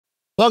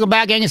Welcome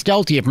back, gang. It's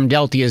Deltia from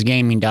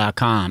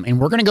deltiasgaming.com,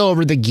 and we're going to go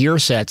over the gear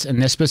sets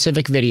in this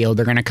specific video.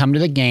 They're going to come to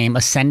the game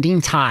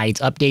Ascending Tides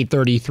Update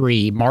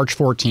 33, March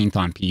 14th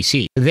on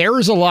PC. There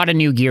is a lot of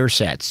new gear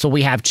sets. So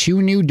we have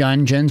 2 new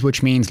dungeons,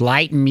 which means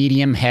light,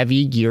 medium,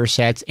 heavy gear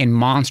sets and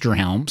monster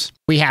helms.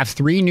 We have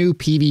 3 new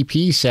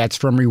PvP sets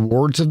from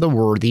Rewards of the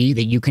Worthy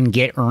that you can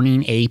get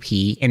earning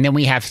AP. And then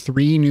we have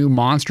 3 new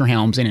monster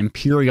helms in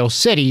Imperial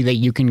City that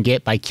you can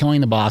get by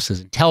killing the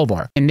bosses in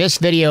Telvar. In this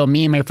video,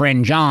 me and my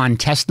friend John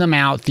test them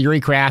out,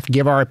 theorycraft,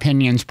 give our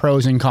opinions,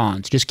 pros and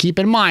cons. Just keep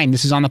in mind,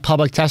 this is on the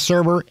public test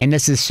server and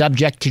this is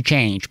subject to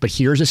change, but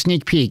here's a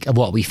sneak peek of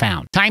what we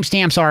found.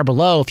 Timestamps are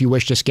below if you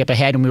wish to skip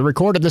ahead, and we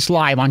recorded this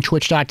live on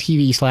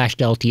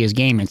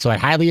twitch.tv/deltiasgaming, so I'd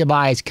highly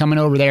advise coming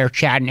over there,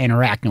 chatting,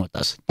 interacting with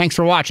us. Thanks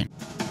for watching.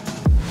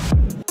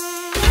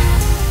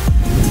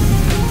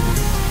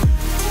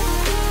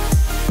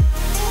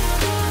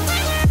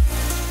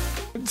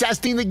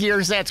 Testing the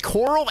gear sets,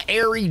 Coral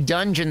Aerie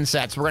dungeon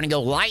sets. We're going to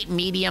go light,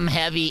 medium,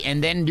 heavy,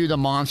 and then do the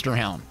monster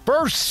helm.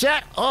 First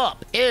set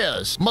up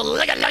is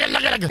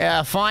Maligalig,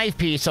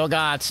 5-piece, so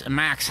got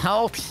max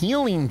health,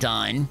 healing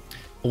done,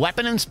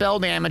 weapon and spell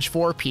damage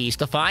 4-piece.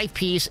 The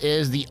 5-piece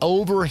is the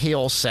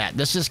overheal set.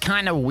 This is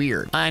kind of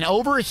weird. An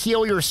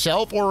overheal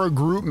yourself or a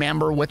group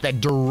member with a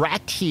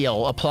direct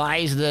heal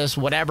applies this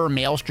whatever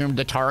Maelstrom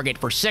to target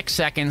for 6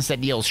 seconds that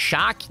deals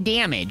shock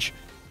damage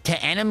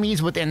to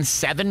enemies within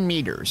 7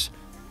 meters.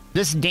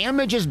 This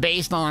damage is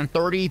based on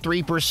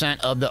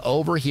 33% of the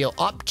overheal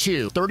up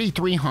to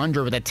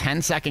 3,300 with a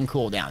 10-second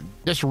cooldown.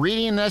 Just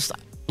reading this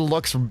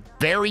looks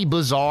very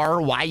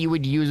bizarre. Why you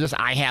would use this,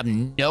 I have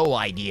no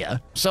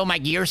idea. So my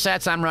gear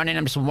sets I'm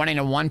just running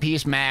a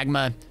 1-piece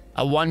magma,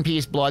 a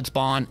 1-piece blood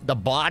spawn, the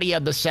body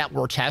of the set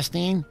we're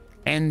testing,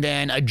 and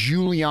then a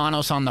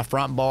Julianos on the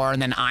front bar,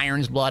 and then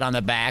Iron's Blood on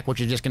the back,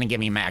 which is just going to give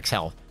me max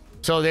health.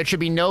 So there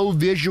should be no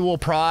visual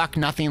proc,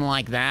 nothing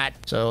like that.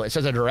 So it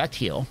says a direct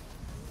heal.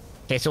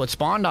 Okay, so it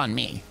spawned on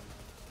me.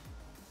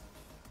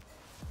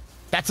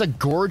 That's a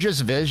gorgeous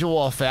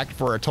visual effect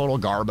for a total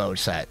Garbo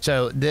set.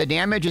 So the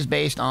damage is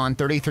based on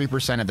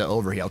 33% of the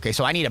overheal. Okay,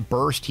 so I need a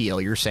burst heal,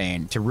 you're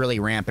saying, to really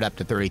ramp it up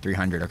to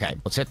 3,300. Okay,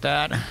 let's hit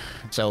that.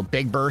 So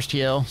big burst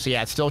heal. So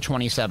yeah, it's still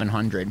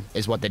 2,700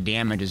 is what the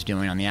damage is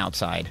doing on the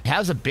outside. It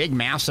has a big,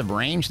 massive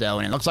range, though,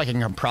 and it looks like it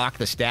can proc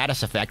the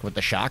status effect with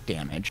the shock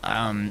damage.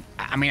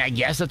 I mean, I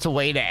guess it's a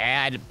way to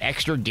add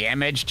extra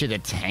damage to the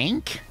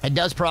tank. It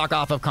does proc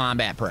off of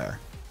combat prayer.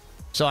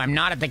 So I'm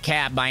not at the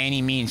cap by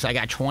any means. I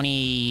got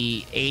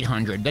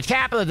 2,800. The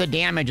cap of the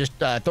damage is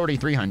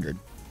 3,300.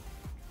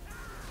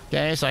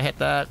 Okay, so I hit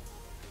that.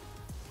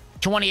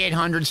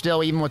 2,800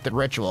 still, even with the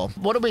ritual.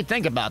 What do we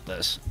think about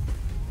this?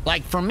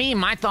 Like, for me,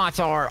 my thoughts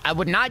are, I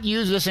would not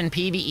use this in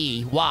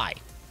PvE. Why?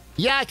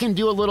 Yeah, I can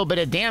do a little bit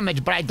of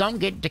damage, but I don't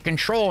get to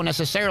control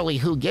necessarily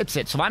who gets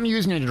it. So if I'm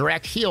using a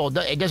direct heal,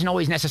 it doesn't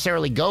always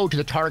necessarily go to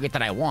the target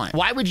that I want.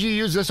 Why would you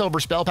use this over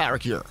Spell Power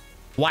Cure?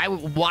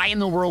 Why in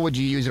the world would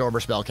you use it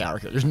over Spell Power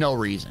Cure? There's no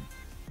reason.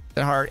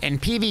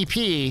 And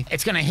PvP,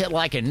 it's gonna hit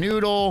like a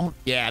noodle.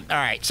 Yeah, all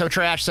right, so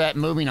trash set,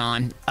 moving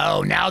on.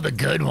 Oh, now the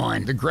good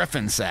one, the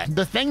Gryphon set.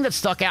 The thing that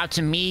stuck out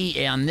to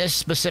me on this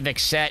specific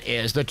set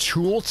is the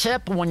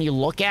tooltip. When you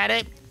look at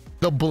it,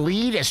 the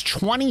bleed is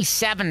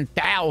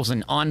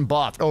 27,000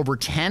 unbuffed over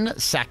 10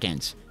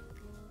 seconds.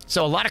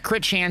 So a lot of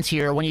crit chance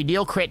here when you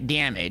deal crit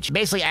damage.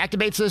 Basically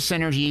activates this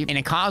synergy and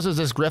it causes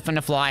this Gryphon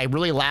to fly,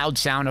 really loud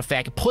sound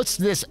effect, puts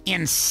this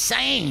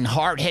insane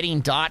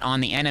hard-hitting dot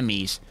on the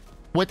enemies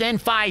within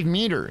 5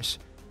 meters.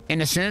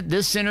 And this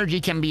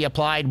synergy can be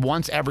applied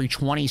once every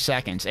 20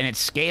 seconds, and it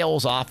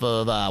scales off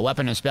of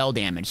weapon and spell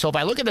damage. So if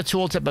I look at the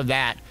tooltip of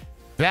that,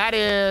 that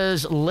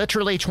is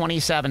literally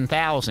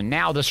 27,000.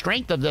 Now, the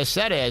strength of this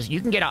set is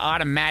you can get an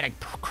automatic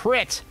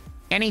crit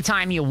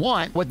anytime you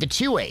want with the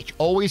 2H,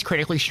 always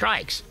critically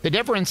strikes. The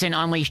difference in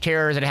Unleashed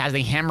Terror is that it has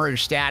the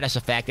hemorrhage status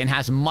effect and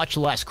has much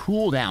less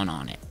cooldown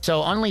on it.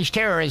 So Unleashed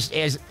Terror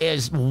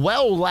is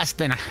well less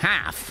than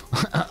half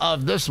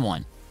of this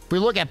one. If we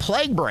look at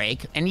Plague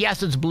Break, and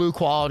yes, it's blue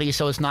quality,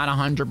 so it's not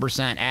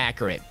 100%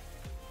 accurate.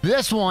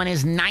 This one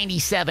is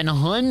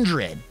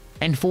 9,700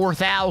 and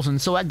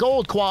 4,000. So at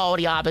gold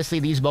quality, obviously,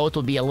 these both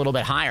would be a little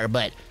bit higher,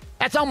 but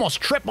that's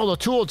almost triple the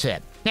tooltip.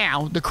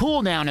 Now, the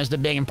cooldown is the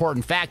big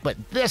important fact, but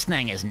this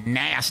thing is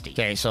nasty.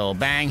 Okay, so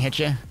bang, hit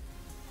you.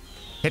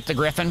 Hit the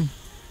Gryphon.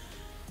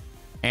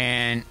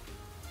 And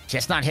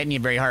it's not hitting you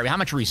very hard. How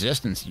much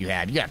resistance you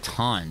had? You got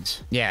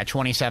tons. Yeah,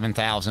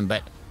 27,000,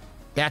 but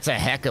that's a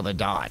heck of a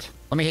dot.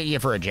 Let me hit you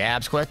for a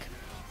jabs quick.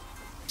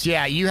 So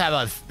yeah, you have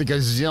a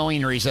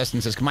gazillion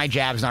resistances. My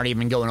jab's not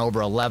even going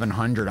over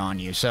 1,100 on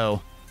you.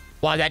 So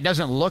while that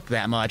doesn't look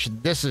that much,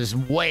 this is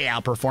way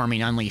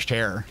outperforming Unleashed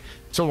Terror.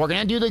 So we're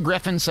going to do the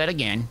Gryphon set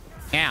again.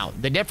 Now,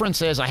 the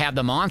difference is I have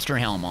the monster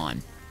helm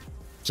on.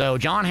 So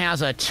John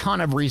has a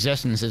ton of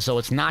resistances, so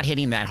it's not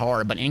hitting that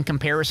hard, but in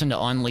comparison to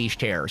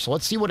Unleashed Terror. So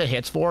let's see what it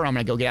hits for. I'm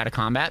going to go get out of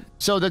combat.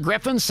 So the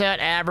Gryphon set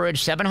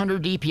averaged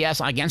 700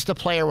 DPS against a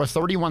player with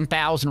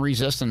 31,000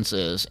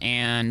 resistances,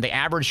 and the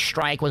average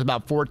strike was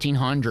about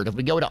 1,400. If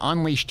we go to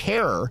Unleashed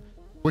Terror,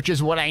 which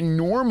is what I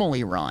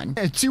normally run,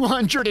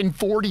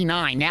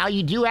 249. Now,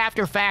 you do have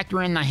to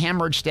factor in the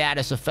hemorrhage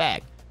status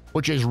effect,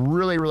 which is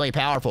really, really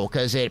powerful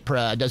because it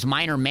does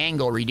minor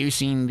mangle,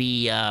 reducing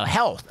the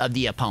health of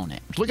the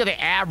opponent. Look at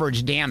the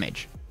average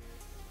damage.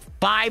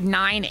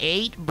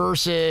 598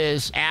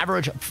 versus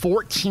average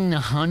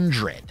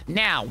 1400.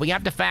 Now, we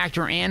have to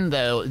factor in,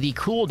 though, the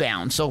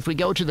cooldown. So if we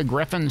go to the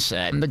Gryphon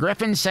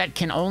set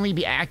can only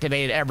be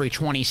activated every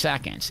 20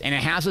 seconds, and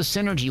it has a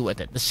synergy with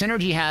it. The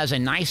synergy has a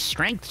nice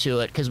strength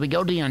to it because we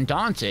go to the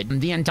Undaunted.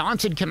 The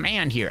Undaunted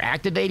command here,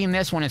 activating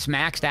this when it's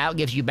maxed out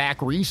gives you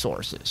back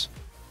resources.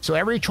 So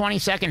every 20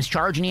 seconds,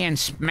 charging in,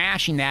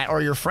 smashing that,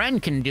 or your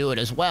friend can do it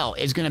as well,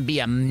 is going to be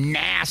a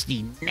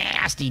nasty,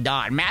 nasty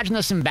dot. Imagine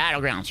this in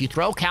Battlegrounds. You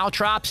throw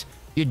caltrops,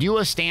 you do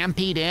a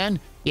stampede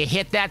in, you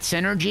hit that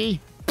synergy,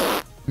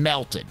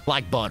 melted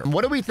like butter.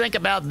 What do we think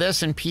about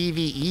this in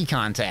PvE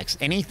context?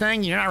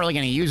 Anything? You're not really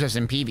going to use this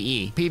in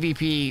PvE.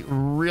 PvP,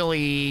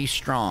 really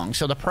strong.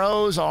 So the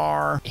pros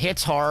are,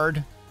 hits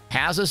hard,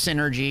 has a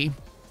synergy.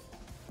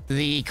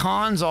 The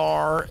cons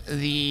are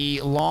the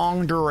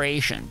long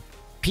duration.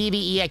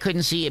 PvE, I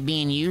couldn't see it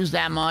being used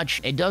that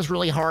much. It does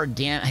really hard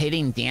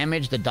hitting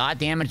damage. The dot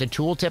damage, the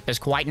tooltip is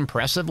quite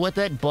impressive with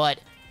it, but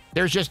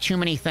there's just too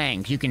many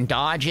things. You can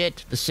dodge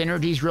it. The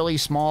synergy's really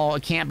small.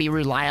 It can't be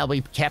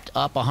reliably kept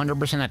up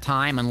 100% of the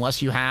time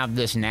unless you have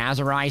this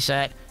Nazaray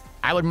set.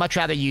 I would much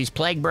rather use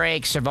Plague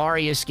Break,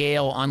 Savaria's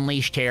Scale,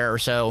 Unleash Terror.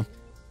 So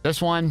this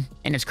one,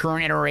 in its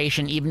current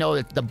iteration, even though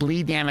the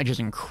bleed damage is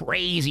in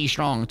crazy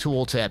strong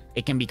tooltip,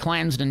 it can be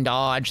cleansed and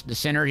dodged. The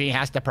synergy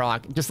has to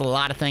proc. Just a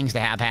lot of things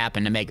to have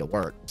happen to make it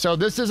work. So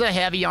this is a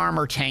heavy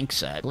armor tank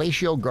set.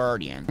 Glacial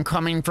Guardian.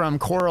 Coming from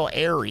Coral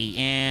Aerie.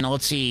 And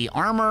let's see,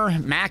 armor,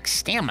 max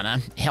stamina,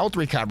 health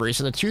recovery.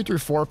 So the 2 through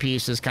 4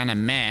 piece is kind of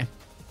meh.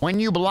 When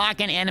you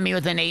block an enemy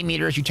within 8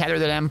 meters, you tether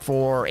them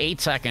for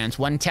 8 seconds.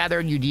 When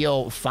tethered, you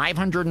deal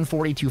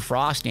 542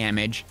 frost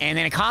damage, and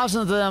then it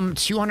causes them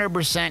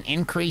 200%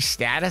 increased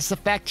status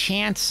effect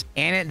chance,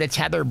 and the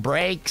tether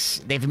breaks.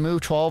 They've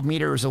moved 12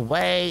 meters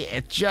away.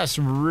 It just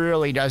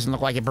really doesn't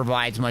look like it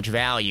provides much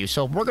value.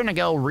 So we're going to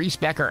go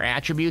respec our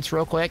attributes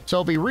real quick.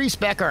 So if we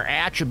respec our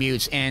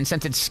attributes, and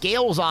since it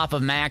scales off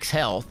of max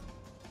health,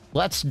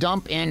 let's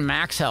dump in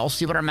max health,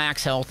 see what our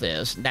max health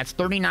is. That's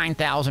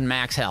 39,000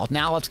 max health.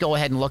 Now let's go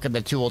ahead and look at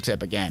the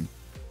tooltip again.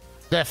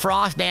 The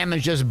frost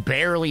damage just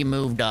barely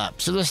moved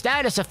up. So the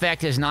status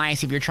effect is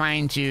nice if you're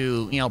trying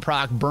to, you know,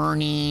 proc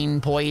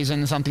burning,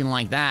 poison, something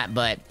like that,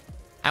 but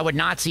I would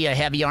not see a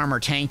heavy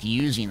armor tank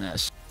using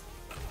this.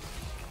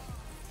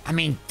 I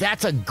mean,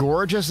 that's a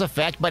gorgeous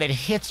effect, but it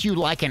hits you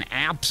like an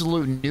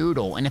absolute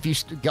noodle. And if you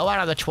go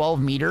out of the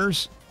 12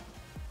 meters,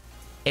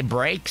 it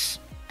breaks.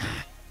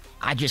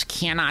 I just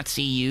cannot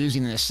see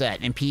using this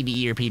set in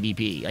PvE or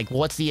PvP. Like,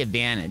 what's the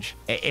advantage?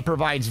 It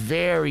provides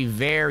very,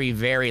 very,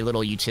 very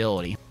little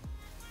utility.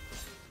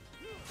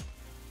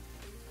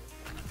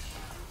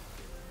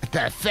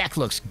 The effect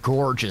looks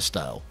gorgeous,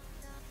 though.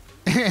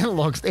 It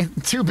looks...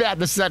 Too bad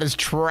the set is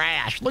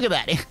trash. Look at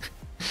that.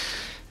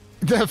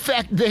 The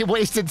effect, they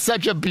wasted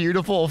such a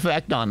beautiful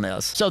effect on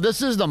this. So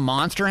this is the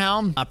monster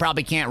helm. I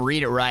probably can't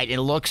read it right.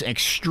 It looks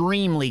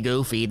extremely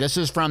goofy. This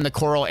is from the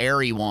Coral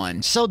Aerie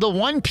one. So the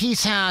one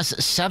piece has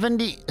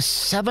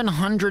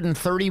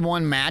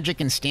 731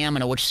 magic and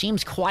stamina, which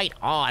seems quite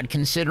odd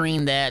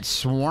considering that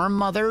Swarm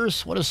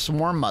Mothers, what does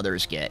Swarm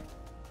Mothers get?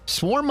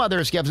 Swarm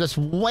Mothers gives us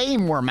way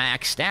more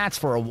max stats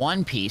for a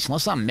one piece,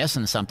 unless I'm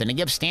missing something. It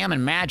gives stam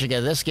and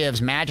magicka. This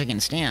gives magic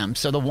and stam.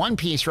 So the one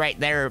piece right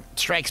there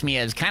strikes me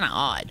as kind of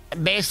odd.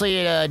 Basically,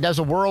 it does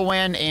a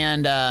whirlwind,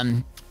 and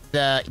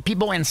the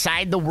people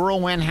inside the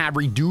whirlwind have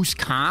reduced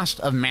cost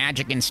of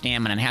magic and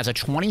stamina. It has a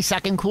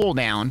 20-second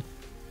cooldown,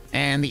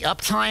 and the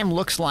uptime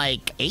looks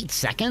like 8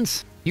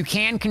 seconds. You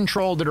can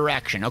control the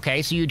direction,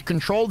 okay? So you'd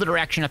control the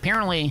direction.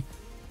 Apparently,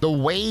 the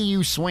way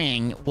you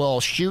swing will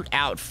shoot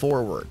out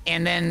forward.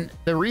 And then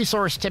the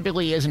resource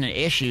typically isn't an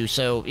issue.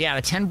 So yeah,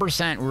 the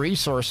 10%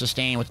 resource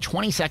sustain with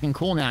 20-second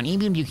cooldown,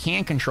 even if you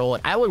can control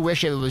it, I would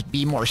wish it would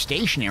be more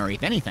stationary,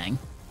 if anything.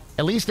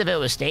 At least if it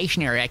was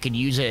stationary, I could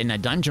use it in a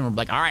dungeon where,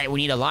 like, all right,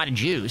 we need a lot of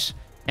juice.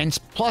 And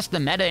plus the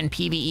meta in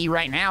PvE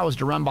right now is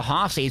to run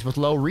Bahasses with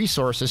low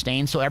resource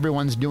sustain, so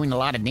everyone's doing a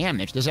lot of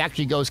damage. This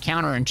actually goes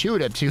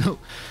counterintuitive to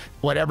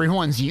what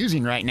everyone's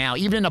using right now.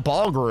 Even in a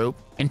ball group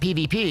in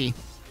PvP,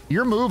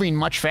 you're moving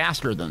much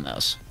faster than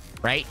this,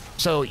 right?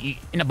 So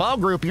in a ball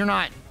group, you're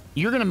going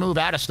to move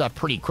out of stuff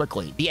pretty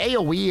quickly. The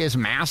AoE is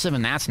massive,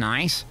 and that's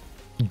nice.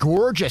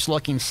 Gorgeous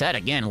looking set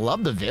again.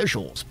 Love the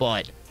visuals,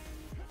 but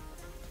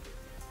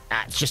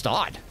it's just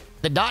odd.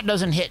 The dot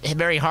doesn't hit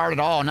very hard at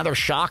all. Another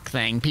shock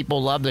thing.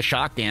 People love the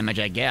shock damage,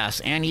 I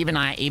guess. And even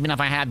if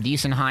I have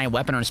decent high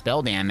weapon or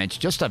spell damage,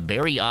 just a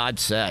very odd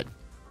set.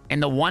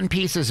 And the one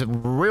piece is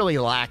really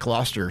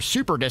lackluster.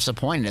 Super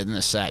disappointed in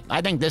this set. I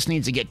think this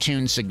needs to get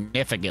tuned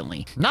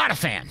significantly. Not a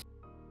fan.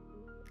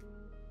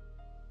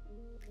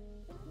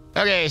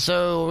 Okay,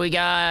 so we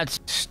got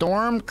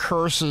Storm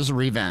Curse's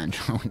Revenge.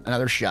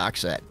 Another shock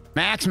set.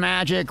 Max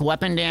magic,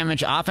 weapon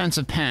damage,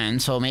 offensive pen.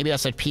 So maybe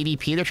that's a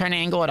PvP they're trying to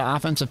angle at an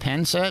offensive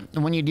pen set.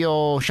 When you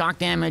deal shock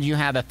damage, you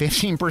have a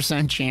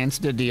 15% chance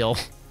to deal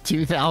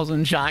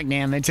 2,000 shock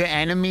damage to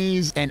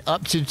enemies and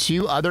up to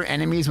 2 other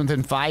enemies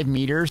within 5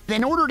 meters.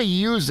 In order to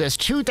use this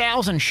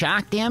 2,000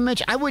 shock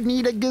damage, I would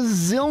need a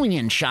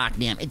gazillion shock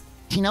damage.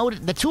 You know,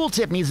 the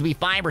tooltip needs to be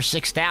 5,000 or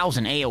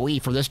 6,000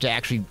 AoE for this to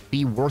actually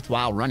be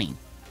worthwhile running,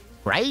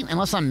 right?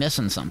 Unless I'm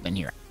missing something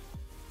here.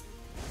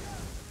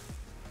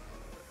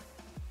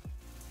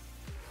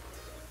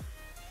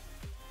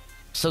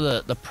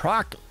 So the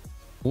proc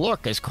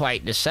look is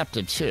quite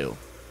deceptive too.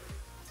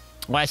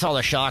 Well, I saw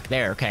the shock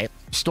there, okay.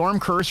 Storm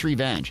Curse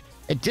Revenge.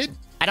 It did,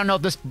 I don't know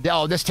if this,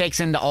 oh, this takes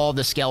into all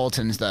the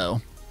skeletons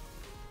though.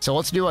 So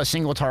let's do a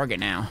single target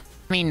now.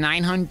 I mean,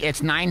 900,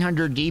 it's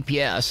 900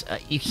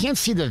 DPS. You can't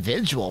see the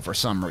visual for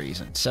some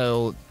reason.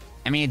 So,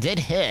 I mean, it did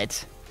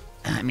hit.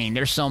 I mean,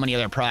 there's so many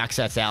other proc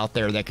sets out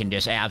there that can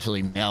just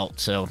absolutely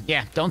melt. So,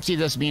 yeah, don't see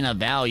this being a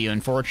value,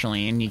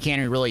 unfortunately, and you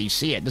can't really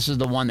see it. This is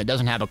the one that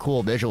doesn't have a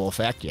cool visual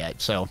effect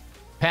yet, so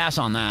pass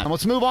on that. And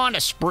let's move on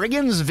to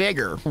Spriggan's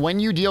Vigor. When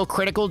you deal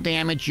critical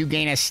damage, you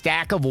gain a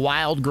stack of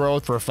wild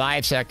growth for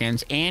 5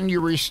 seconds, and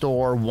you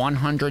restore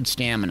 100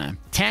 stamina.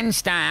 10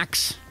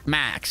 stacks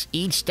max.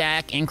 Each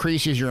stack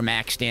increases your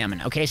max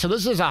stamina. Okay, so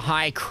this is a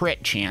high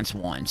crit chance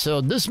one.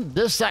 So this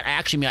set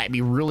actually might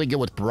be really good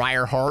with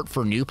Briarheart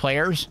for new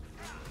players.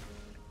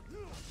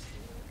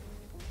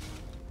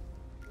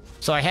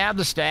 So I have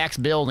the stacks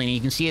building.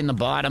 You can see in the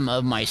bottom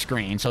of my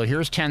screen. So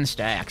here's 10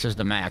 stacks is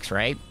the max,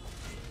 right?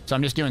 So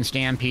I'm just doing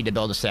Stampede to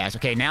build the stacks.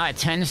 Okay, now at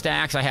 10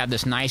 stacks, I have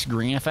this nice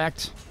green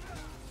effect.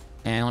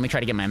 And let me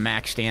try to get my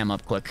max stam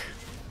up quick.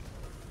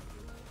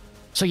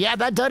 So yeah,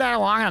 that did add a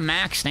lot of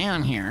max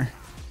stam here.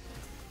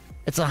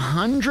 It's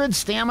 100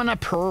 stamina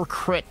per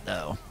crit,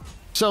 though.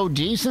 So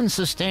decent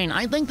sustain.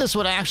 I think this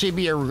would actually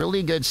be a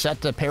really good set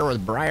to pair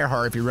with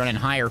Briarheart if you're running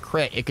higher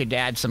crit. It could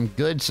add some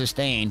good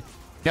sustain.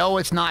 No,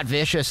 it's not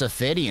Vicious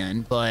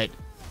Ophidian, but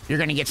you're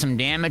going to get some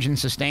damage and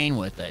sustain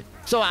with it.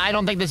 So I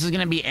don't think this is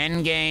going to be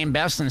endgame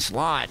best in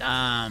slot.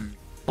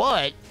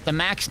 But the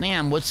max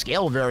stam would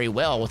scale very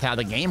well with how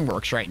the game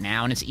works right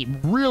now, and it's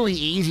really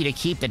easy to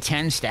keep the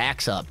 10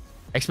 stacks up,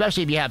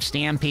 especially if you have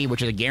Stampede,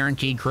 which is a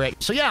guaranteed crit.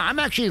 So yeah, I'm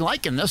actually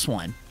liking this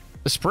one.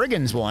 The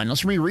Spriggan's one.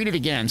 Let's reread it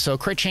again. So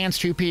crit chance,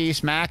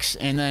 2-piece, max,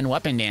 and then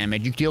weapon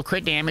damage. You deal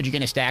crit damage, you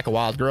get a stack of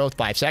wild growth,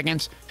 5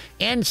 seconds.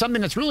 And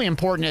something that's really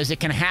important is it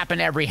can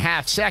happen every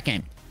half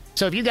second.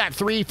 So if you got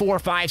 3, 4,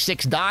 5,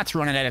 6 dots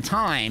running at a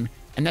time,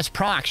 and this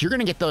procs, you're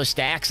going to get those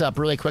stacks up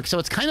really quick. So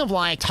it's kind of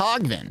like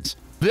Togvin's.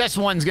 This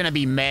one's going to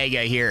be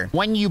mega here.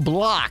 When you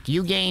block,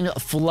 you gain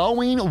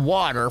flowing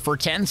water for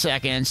 10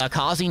 seconds,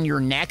 causing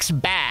your next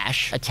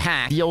bash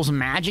attack deals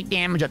magic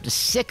damage up to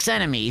 6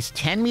 enemies,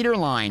 10-meter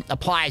line,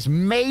 applies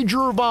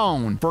major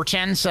bone for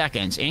 10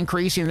 seconds,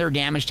 increasing their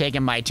damage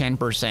taken by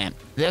 10%.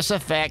 This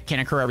effect can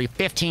occur every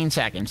 15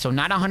 seconds, so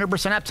not 100%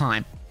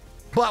 uptime,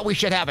 but we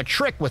should have a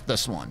trick with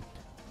this one.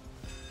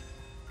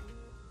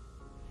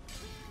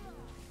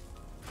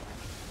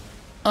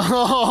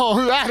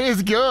 Oh, that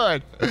is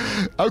good.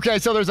 Okay,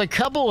 so there's a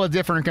couple of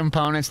different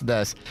components to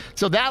this.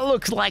 So that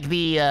looks like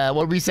the, what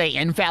would we say,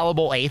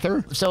 infallible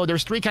Aether. So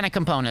there's 3 kind of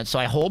components. So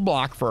I hold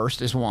block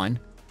first is 1.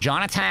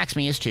 John attacks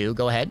me is 2.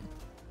 Go ahead.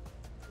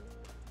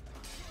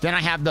 Then I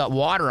have the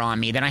water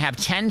on me. Then I have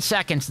 10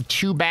 seconds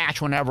to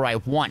bash whenever I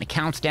want. It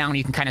counts down.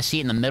 You can kind of see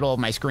it in the middle of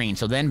my screen.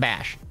 So then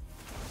bash.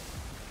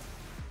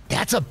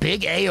 That's a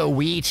big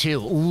AoE too.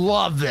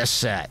 Love this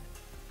set.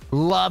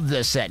 Love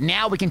this set.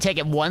 Now we can take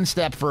it one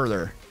step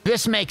further.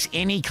 This makes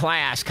any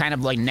class kind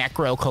of like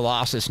Necro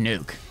Colossus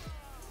Nuke.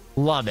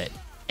 Love it.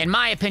 In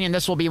my opinion,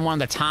 this will be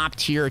one of the top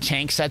tier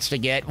tank sets to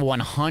get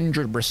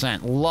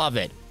 100%. Love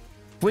it.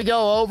 If we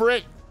go over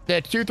it, the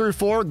 2 through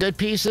 4 good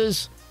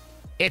pieces.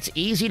 It's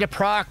easy to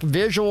proc.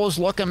 Visuals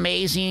look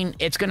amazing.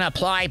 It's going to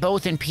apply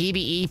both in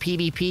PvE,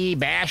 PvP,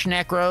 Bash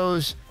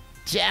Necros.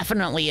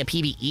 Definitely a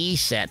PvE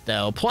set,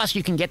 though. Plus,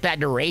 you can get that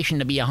duration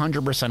to be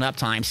 100%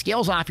 uptime.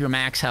 Scales off your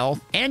max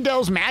health. And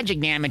deals magic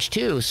damage,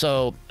 too.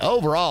 So,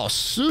 overall,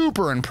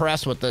 super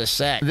impressed with this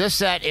set. This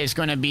set is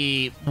going to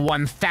be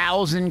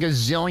 1,000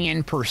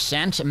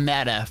 gazillion%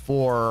 meta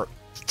for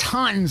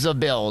tons of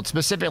builds.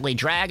 Specifically,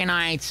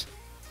 Dragonites,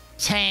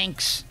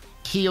 tanks,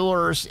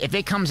 healers. If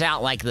it comes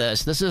out like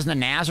this is the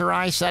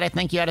Nazaray set, I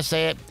think you had to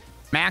say it.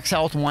 Max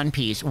health 1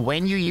 piece.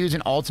 When you use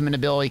an ultimate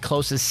ability,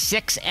 close to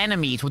 6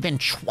 enemies within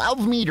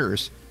 12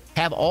 meters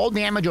have all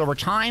damage over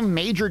time,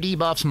 major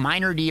debuffs,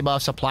 minor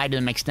debuffs applied to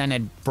them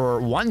extended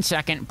for 1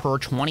 second per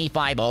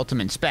 25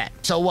 ultimate spec.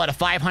 So what, a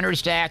 500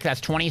 stack?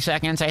 That's 20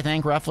 seconds, I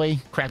think, roughly.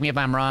 Correct me if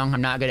I'm wrong. I'm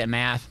not good at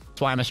math. That's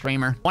why I'm a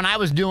streamer. When I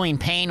was doing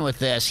Pain with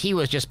this, he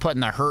was just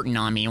putting the hurting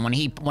on me. And when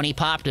he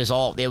popped his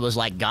ult, it was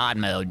like God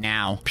mode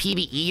now.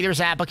 PvE,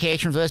 there's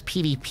applications for this.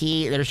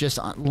 PvP, there's just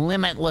a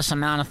limitless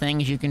amount of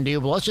things you can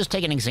do. But let's just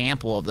take an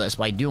example of this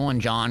by doing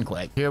John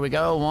quick. Here we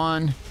go,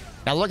 1.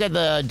 Now look at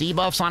the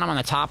debuffs on him on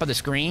the top of the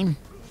screen.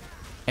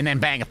 And then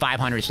bang, a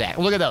 500 stack.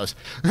 Look at those.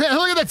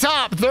 Look at the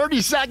top.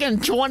 30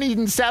 second,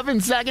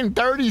 27 second,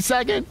 30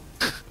 second.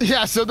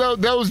 Yeah, so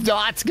those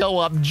dots go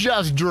up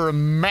just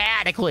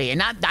dramatically.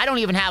 And I don't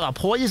even have a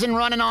poison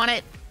running on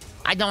it.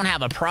 I don't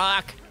have a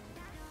proc.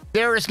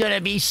 There is going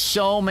to be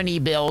so many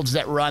builds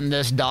that run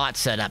this dot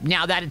setup.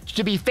 Now, that,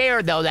 to be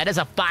fair, though, that is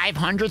a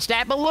 500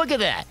 stat, but look at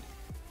that.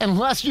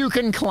 Unless you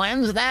can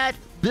cleanse that,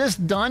 this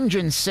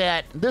dungeon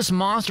set, this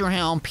Monster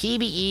Helm,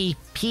 PvE,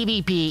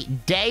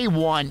 PvP, day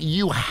one,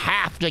 you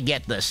have to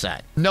get this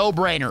set. No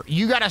brainer.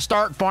 You got to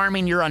start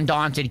farming your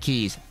Undaunted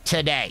keys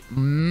today.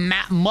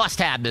 Must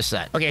have this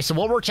set. Okay, so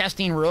what we're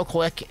testing real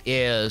quick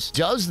is,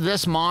 does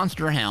this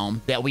Monster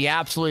Helm that we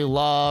absolutely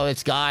love,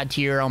 it's God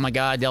tier, oh my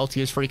God,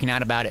 Deltia is freaking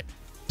out about it.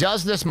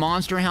 Does this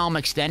Monster Helm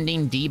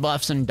extending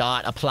debuffs and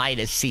dot apply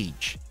to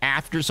Siege?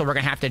 So we're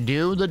going to have to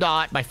do the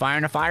dot by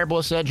firing a Fire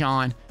Bliss Edge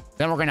on.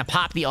 Then we're going to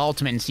pop the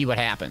ultimate and see what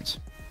happens.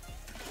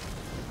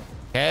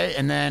 Okay,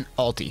 and then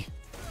ulti.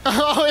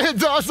 Oh, it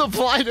does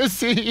apply to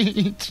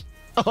Siege.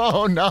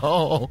 Oh,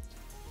 no.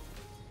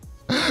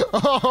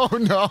 Oh,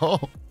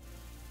 no.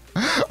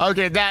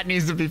 Okay, that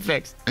needs to be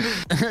fixed.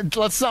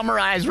 Let's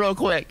summarize real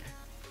quick.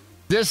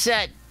 This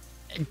set,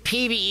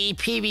 PvE,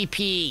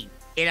 PvP,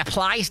 it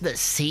applies to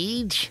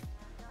Siege?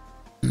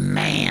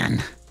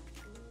 Man.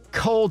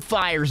 Cold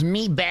fires,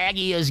 me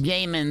baggy as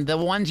gaming, the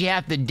ones you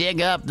have to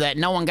dig up that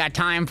no one got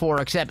time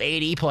for except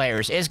AD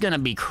players. It's gonna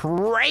be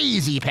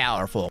crazy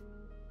powerful.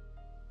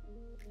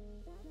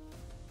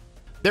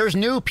 There's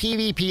new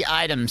PvP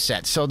item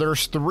sets. So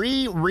there's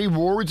 3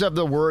 Rewards of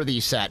the Worthy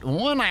set.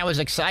 One I was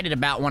excited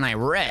about when I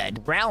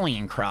read,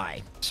 Rallying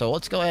Cry. So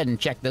let's go ahead and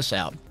check this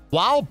out.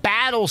 While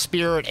Battle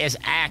Spirit is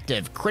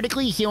active,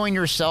 critically healing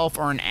yourself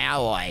or an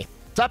ally.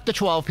 It's up to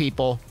 12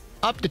 people,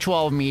 up to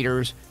 12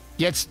 meters,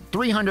 gets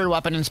 300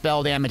 weapon and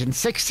spell damage and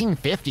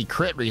 1650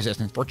 crit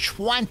resistance for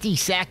 20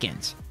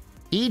 seconds.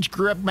 Each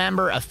group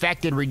member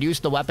affected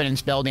reduced the weapon and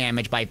spell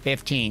damage by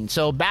 15.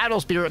 So Battle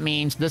Spirit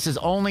means this is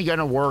only going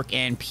to work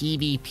in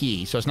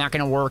PvP. So it's not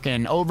going to work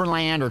in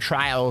Overland or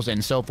Trials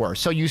and so forth.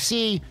 So you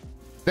see,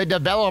 the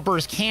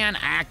developers can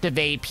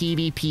activate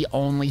PvP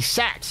only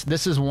sets.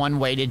 This is one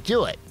way to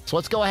do it. So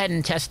let's go ahead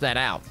and test that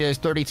out. It is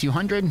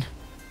 3200.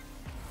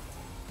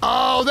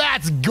 Oh,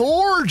 that's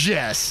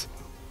gorgeous.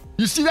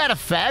 You see that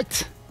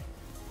effect?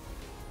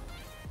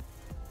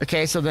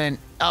 Okay, so then,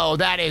 oh,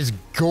 that is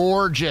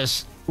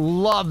gorgeous.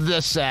 Love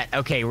this set.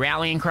 Okay,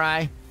 Rallying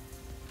Cry.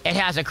 It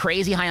has a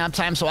crazy high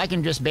uptime, so I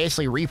can just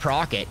basically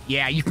reproc it.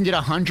 Yeah, you can get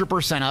 100%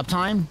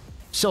 uptime.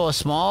 So a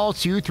small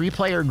 2-3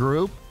 player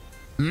group,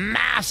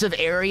 massive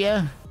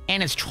area,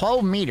 and it's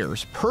 12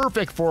 meters.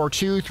 Perfect for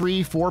 2,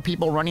 3, 4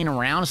 people running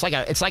around.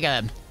 It's like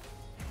a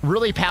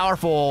really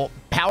powerful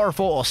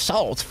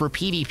assault for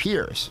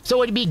PvPers.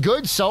 So it'd be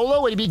good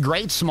solo, it'd be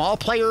great small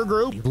player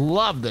group.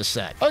 Love this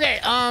set. Okay,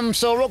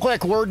 so real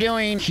quick, we're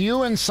doing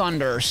Hew and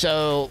Sunder.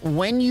 So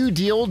when you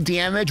deal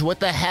damage with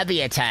the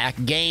heavy attack,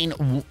 gain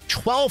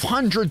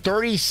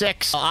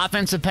 1236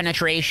 offensive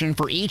penetration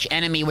for each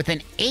enemy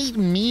within 8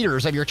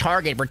 meters of your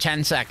target for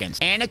 10 seconds.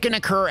 And it can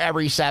occur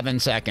every 7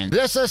 seconds.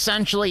 This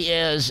essentially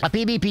is a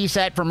PvP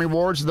set from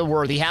Rewards of the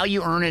Worthy. How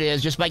you earn it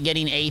is just by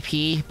getting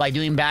AP, by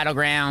doing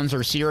Battlegrounds or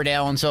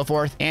Cyrodiil and so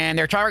forth.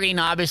 And they're targeting,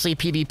 obviously,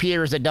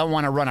 PvPers that don't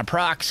want to run a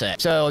proc set.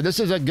 So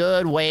this is a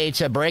good way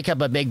to break up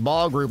a big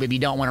ball group if you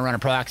don't want to run a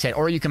proc set,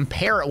 or you can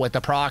pair it with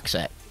the proc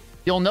set.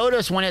 You'll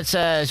notice when it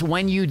says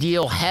when you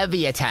deal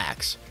heavy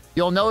attacks,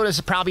 you'll notice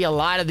probably a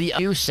lot of the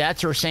new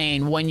sets are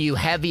saying when you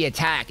heavy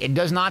attack. It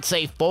does not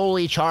say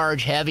fully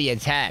charge heavy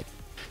attack.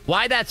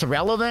 Why that's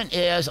relevant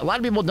is a lot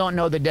of people don't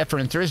know the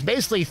difference. There's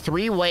basically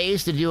 3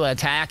 ways to do an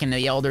attack in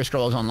the Elder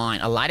Scrolls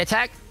Online. A light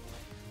attack,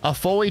 a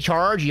fully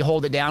charge, you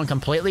hold it down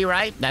completely,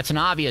 right? That's an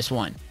obvious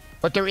one.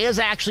 But there is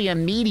actually a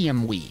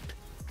medium weave.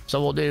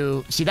 So we'll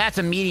do, see, that's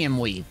a medium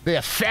weave. The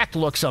effect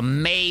looks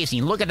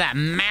amazing. Look at that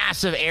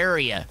massive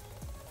area.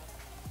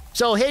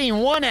 So hitting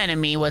one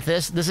enemy with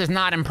this is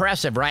not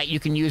impressive, right? You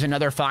can use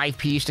another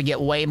 5-piece to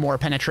get way more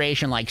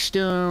penetration like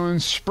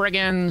Stoons,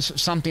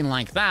 Spriggans, something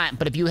like that.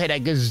 But if you hit a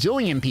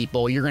gazillion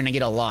people, you're going to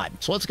get a lot.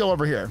 So let's go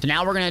over here. So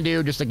now we're going to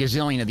do just a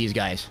gazillion of these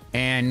guys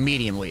and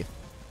medium weave.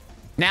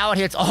 Now it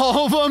hits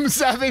all of them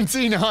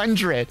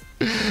 1700.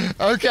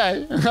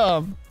 Okay.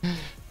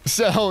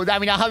 So, I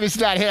mean,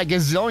 obviously not hit a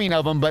gazillion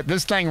of them, but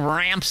this thing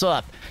ramps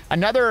up.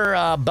 Another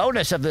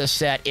bonus of this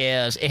set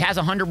is it has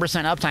 100%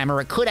 uptime, or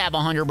it could have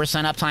 100%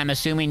 uptime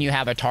assuming you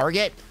have a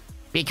target,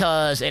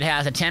 because it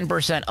has a 10%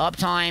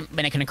 uptime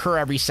and it can occur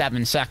every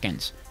 7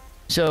 seconds.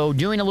 So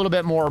doing a little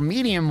bit more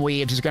medium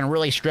weaves is going to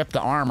really strip the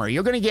armor.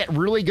 You're going to get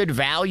really good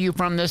value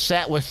from this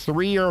set with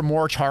 3 or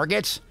more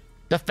targets.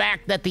 The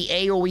fact that the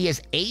AoE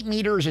is 8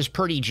 meters is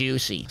pretty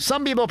juicy.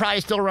 Some people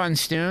probably still run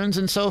Stoons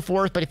and so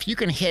forth, but if you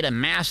can hit a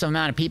massive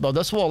amount of people,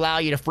 this will allow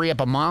you to free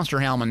up a Monster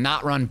Helm and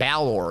not run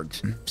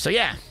Balorgs. So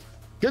yeah,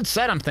 good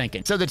set, I'm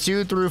thinking. So the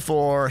 2 through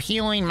 4,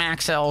 healing,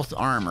 max health,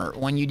 armor.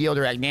 When you deal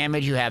direct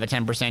damage, you have a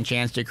 10%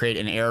 chance to create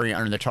an area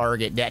under the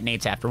target.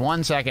 Detonates after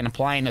 1 second,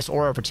 applying this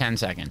aura for 10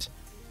 seconds.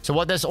 So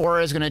what this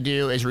aura is going to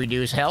do is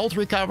reduce health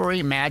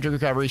recovery, magic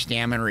recovery,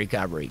 stamina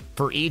recovery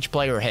for each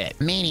player hit,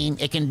 meaning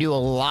it can do a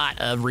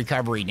lot of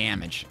recovery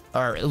damage,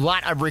 or a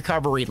lot of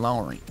recovery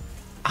lowering.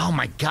 Oh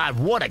my God,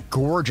 what a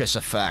gorgeous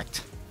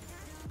effect.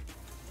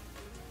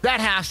 That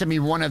has to be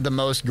one of the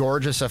most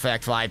gorgeous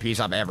effect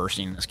 5-piece I've ever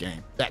seen in this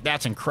game.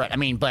 That's incredible. I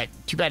mean, but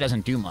too bad it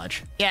doesn't do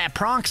much. Yeah, it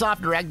procs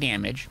off direct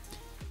damage.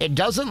 It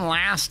doesn't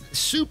last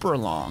super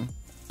long.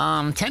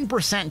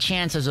 10%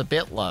 chance is a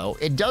bit low.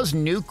 It does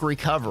nuke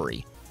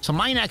recovery. So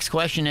my next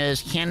question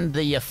is, can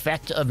the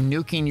effect of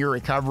nuking your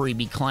recovery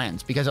be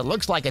cleansed? Because it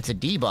looks like it's a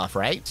debuff,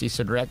 right? See,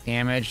 so direct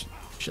damage.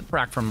 Should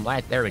proc from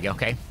light. There we go,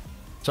 okay.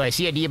 So I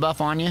see a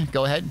debuff on you.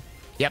 Go ahead.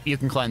 Yep, you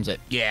can cleanse it.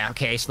 Yeah,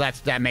 okay, so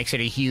that makes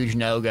it a huge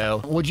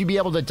no-go. Would you be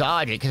able to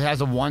dodge it? Because it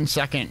has a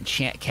 1-second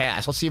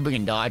cast. Let's see if we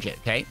can dodge it,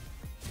 okay?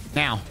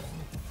 Now.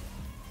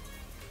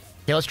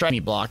 Okay, let's try me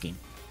blocking.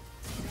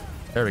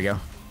 There we go.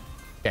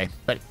 Okay,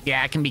 but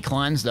yeah, it can be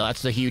cleansed, though.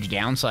 That's the huge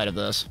downside of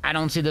this. I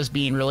don't see this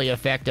being really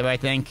effective, I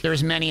think.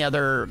 There's many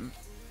other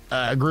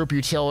group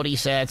utility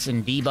sets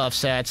and debuff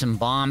sets and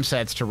bomb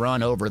sets to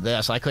run over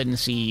this. I couldn't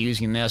see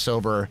using this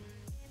over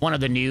one of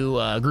the new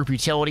group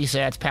utility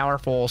sets,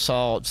 Powerful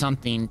Assault,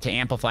 something to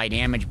amplify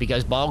damage,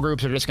 because ball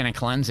groups are just going to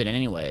cleanse it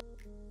anyway.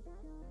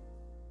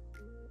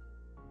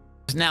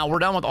 Now, we're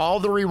done with all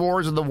the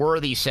rewards of the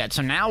worthy set,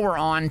 so now we're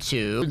on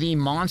to the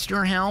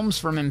monster helms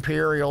from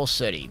Imperial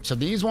City. So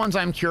these ones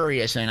I'm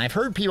curious in. I've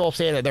heard people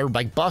say that they're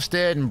like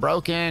busted and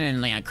broken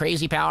and like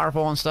crazy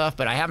powerful and stuff,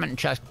 but I haven't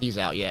checked these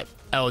out yet.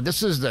 Oh,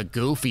 this is the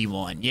goofy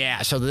one.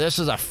 Yeah, so this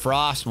is a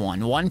frost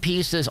one. 1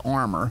 piece is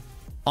armor.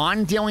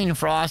 On dealing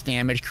frost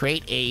damage,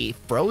 create a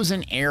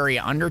frozen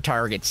area under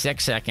target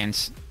 6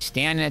 seconds.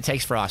 Stand and it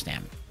takes frost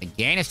damage.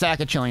 Gain a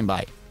stack of chilling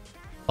bite.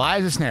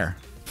 Buys a snare.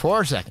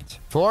 4 seconds.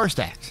 4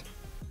 stacks.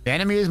 The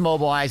enemy is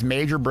mobilized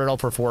major brittle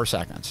for 4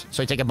 seconds.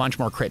 So you take a bunch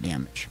more crit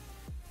damage.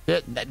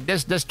 This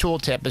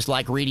tooltip is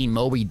like reading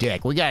Moby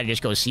Dick. We gotta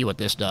just go see what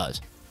this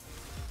does.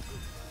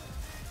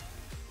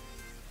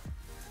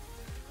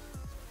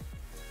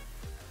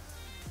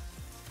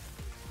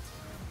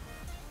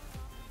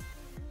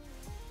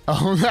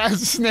 Oh, that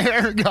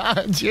snare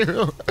got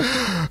you.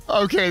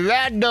 Okay,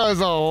 that does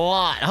a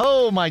lot.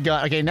 Oh my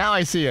God. Okay, now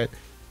I see it.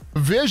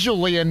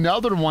 Visually,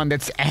 another one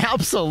that's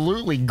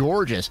absolutely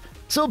gorgeous.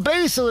 So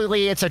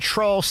basically, it's a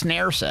troll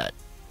snare set.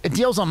 It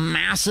deals a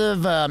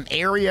massive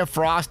area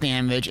frost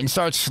damage and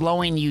starts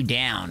slowing you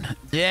down.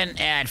 Then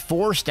at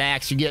 4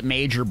 stacks, you get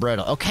major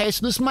brittle. Okay,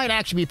 so this might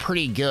actually be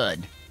pretty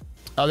good.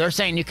 Oh, they're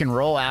saying you can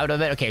roll out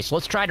of it. Okay, so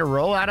let's try to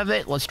roll out of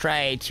it. Let's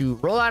try to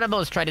roll out of it.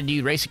 Let's try to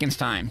do race against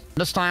time.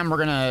 This time, we're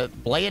going to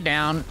lay it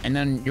down, and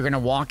then you're going to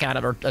walk out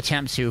of or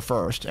attempt to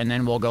first, and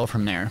then we'll go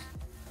from there.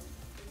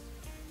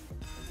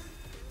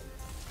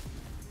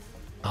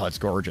 Oh, it's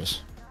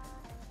gorgeous.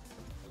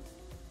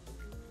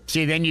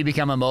 See, then you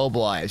become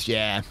immobilized,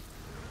 yeah.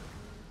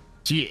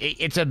 See,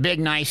 it's a big,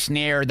 nice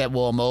snare that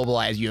will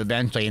immobilize you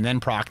eventually and then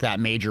proc that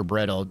major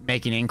brittle,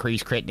 making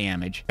increased crit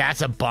damage.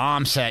 That's a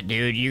bomb set,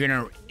 dude. You're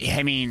gonna,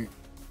 I mean,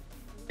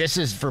 this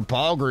is for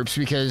ball groups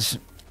because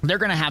they're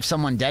gonna have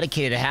someone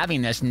dedicated to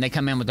having this, and they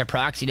come in with their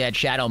Proxy Dead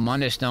Shadow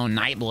Mundustone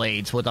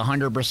Nightblades with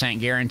 100%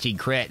 guaranteed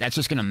crit. That's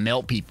just gonna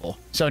melt people.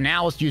 So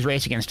now let's use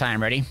Race Against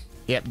Time. Ready?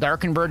 Yep,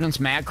 Dark Convergence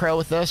Macro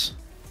with this.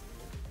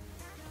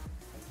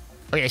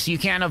 Okay, so you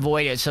can't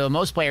avoid it, so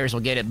most players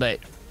will get it, but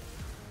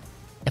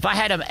if I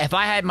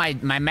had my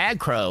Mad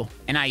Crow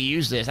and I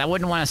used this, I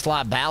wouldn't want to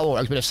slot Battle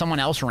Orgs, but if someone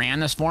else ran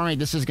this for me,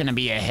 this is going to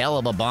be a hell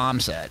of a bomb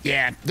set.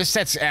 Yeah, this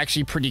set's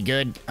actually pretty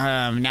good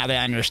now that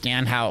I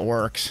understand how it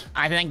works.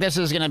 I think this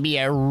is going to be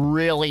a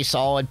really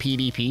solid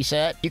PvP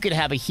set. You could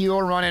have a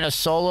healer run it, a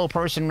solo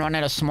person run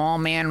it, a small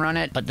man run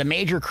it, but the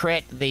major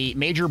crit, the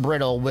major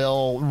brittle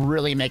will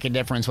really make a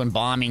difference when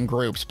bombing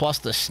groups. Plus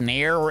the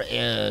snare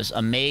is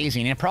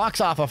amazing. It procs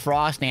off of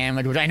frost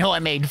damage, which I know I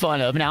made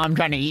fun of. Now I'm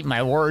trying to eat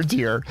my words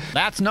here.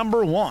 That's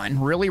number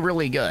 1. Really,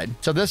 really good.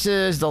 So this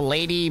is the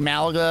Lady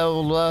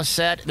Maligalig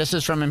set. This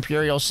is from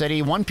Imperial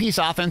City. 1 piece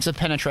offensive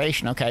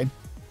penetration, okay.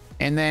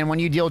 And then when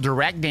you deal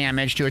direct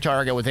damage to a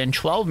target within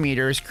 12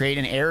 meters, create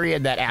an area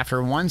that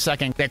after 1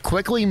 second that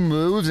quickly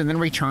moves and then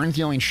returns,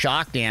 dealing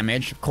shock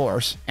damage, of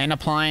course, and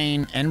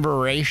applying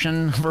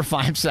Enervating for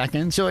 5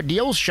 seconds. So it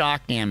deals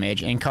shock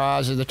damage and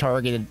causes the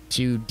target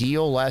to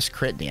deal less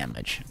crit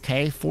damage.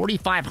 Okay,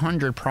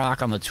 4,500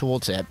 proc on the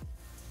tooltip.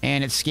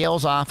 And it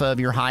scales off of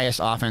your highest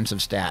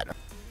offensive stat.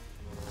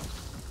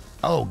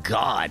 Oh,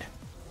 God.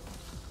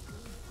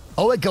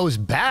 Oh, it goes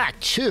back,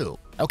 too.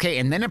 Okay,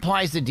 and then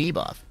applies the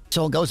debuff.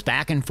 So it goes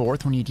back and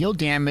forth. When you deal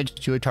damage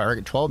to a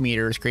target 12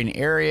 meters, create an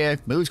area,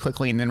 moves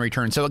quickly, and then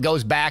returns. So it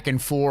goes back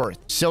and forth.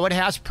 So it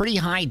has pretty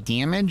high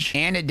damage,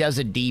 and it does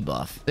a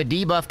debuff. The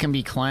debuff can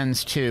be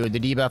cleansed, too. The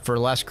debuff for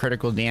less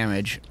critical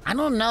damage. I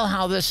don't know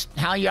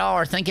how y'all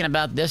are thinking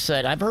about this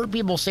set. I've heard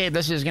people say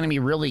this is going to be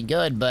really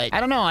good, but I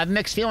don't know. I have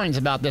mixed feelings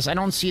about this. I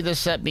don't see this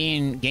set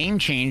being game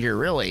changer,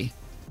 really.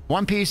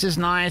 One piece is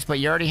nice, but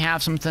you already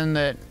have something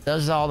that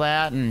does all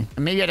that, and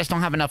maybe I just don't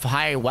have enough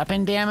high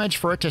weapon damage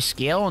for it to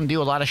scale and do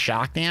a lot of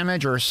shock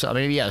damage, or so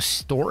maybe a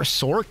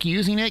Sork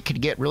using it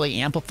could really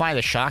amplify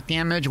the shock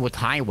damage with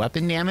high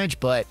weapon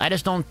damage, but I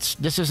just don't,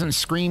 this isn't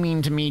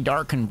screaming to me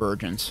Dark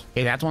Convergence.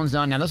 Okay, that one's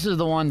done. Now this is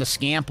the one, the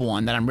Scamp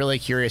one, that I'm really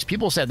curious.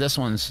 People said this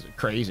one's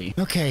crazy.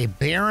 Okay,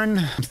 Baron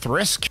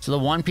Thrisk. So the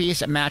one piece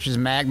that matches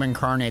Magma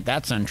Incarnate,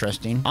 that's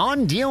interesting.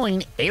 On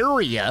dealing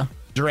area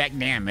direct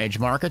damage,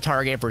 mark a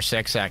target for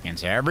 6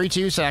 seconds. Every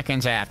 2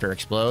 seconds after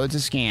explodes a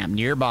Scamp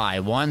nearby,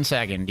 1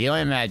 second,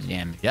 dealing magic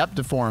damage up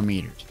to 4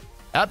 meters.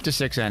 Up to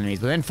 6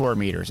 enemies within 4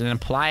 meters. And then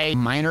apply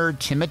Minor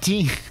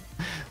Timidity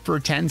for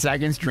 10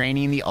 seconds,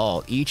 draining the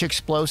ult. Each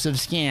explosive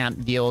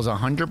Scamp deals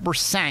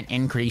 100%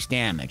 increased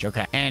damage.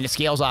 Okay. And it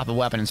scales off of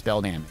weapon and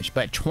spell damage.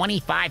 But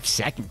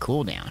 25-second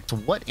cooldown. So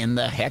what in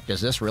the heck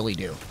does this really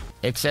do?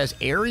 It says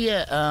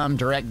area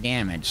direct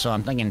damage. So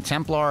I'm thinking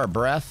Templar or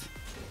Breath.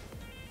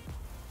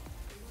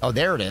 Oh,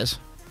 there it is.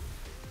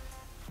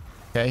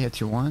 Okay,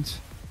 hits you once.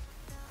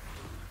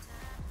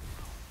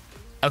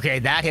 Okay,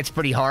 that hits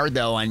pretty hard,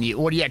 though, on you.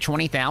 What are you at,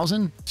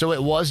 20,000? So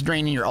it was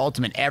draining your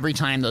ultimate every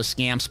time those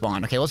scams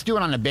spawn. Okay, let's do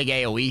it on a big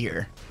AoE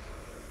here.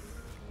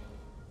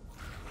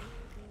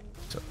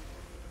 So,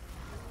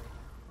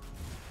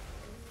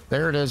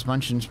 there it is,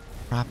 bunching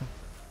proper.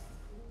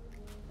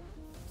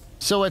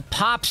 So it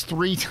pops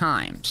 3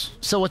 times.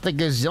 So with the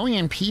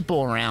gazillion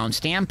people around,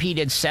 Stampede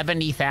did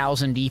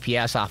 70,000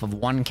 DPS off of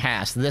one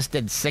cast. This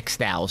did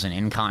 6,000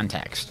 in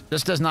context.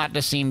 This does not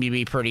just seem to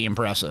be pretty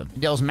impressive.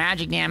 It deals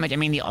magic damage. I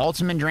mean, the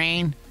ultimate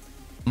drain,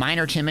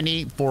 Minor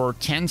Timidity for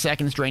 10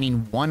 seconds,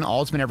 draining 1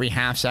 ultimate every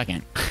half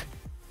second.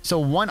 So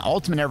 1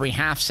 ultimate every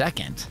half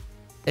second.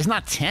 It's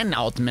not 10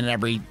 ultimate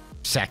every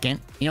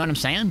second. You know what I'm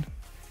saying?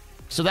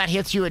 So that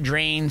hits you, it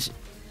drains.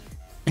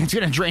 It's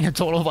going to drain a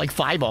total of like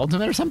 5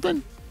 ultimate or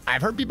something.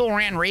 I've heard people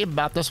rant and rave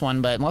about this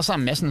one, but unless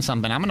I'm missing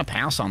something, I'm going to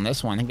pass on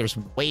this one. I think there's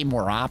way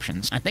more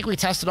options. I think we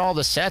tested all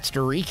the sets.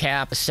 To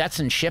recap, the sets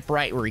in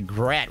Shipwright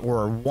Regret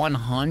were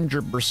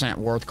 100%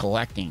 worth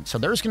collecting. So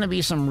there's going to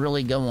be some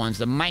really good ones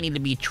that might need to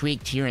be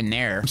tweaked here and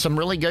there. Some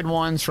really good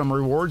ones from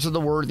Rewards of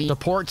the Worthy,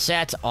 support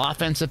sets,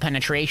 offensive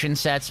penetration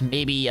sets.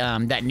 Maybe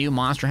that new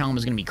Monster Helm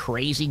is going to be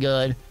crazy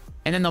good.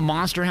 And then the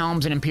Monster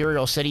Helms in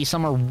Imperial City,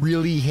 some are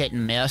really hit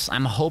and miss.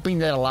 I'm hoping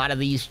that a lot of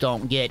these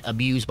don't get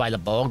abused by the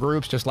ball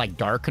groups, just like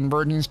Dark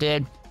Convergence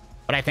did.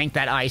 But I think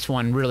that Ice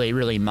one really,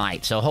 really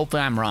might. So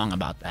hopefully I'm wrong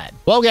about that.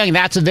 Well, gang,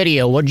 that's a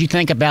video. What did you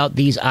think about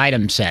these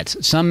item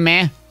sets? Some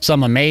meh,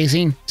 some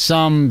amazing,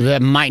 some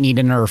that might need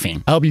a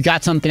nerfing. I hope you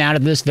got something out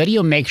of this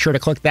video. Make sure to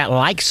click that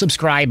like,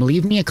 subscribe,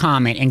 leave me a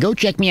comment, and go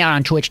check me out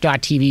on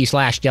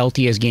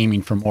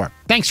twitch.tv/deltiasgaming for more.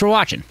 Thanks for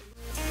watching.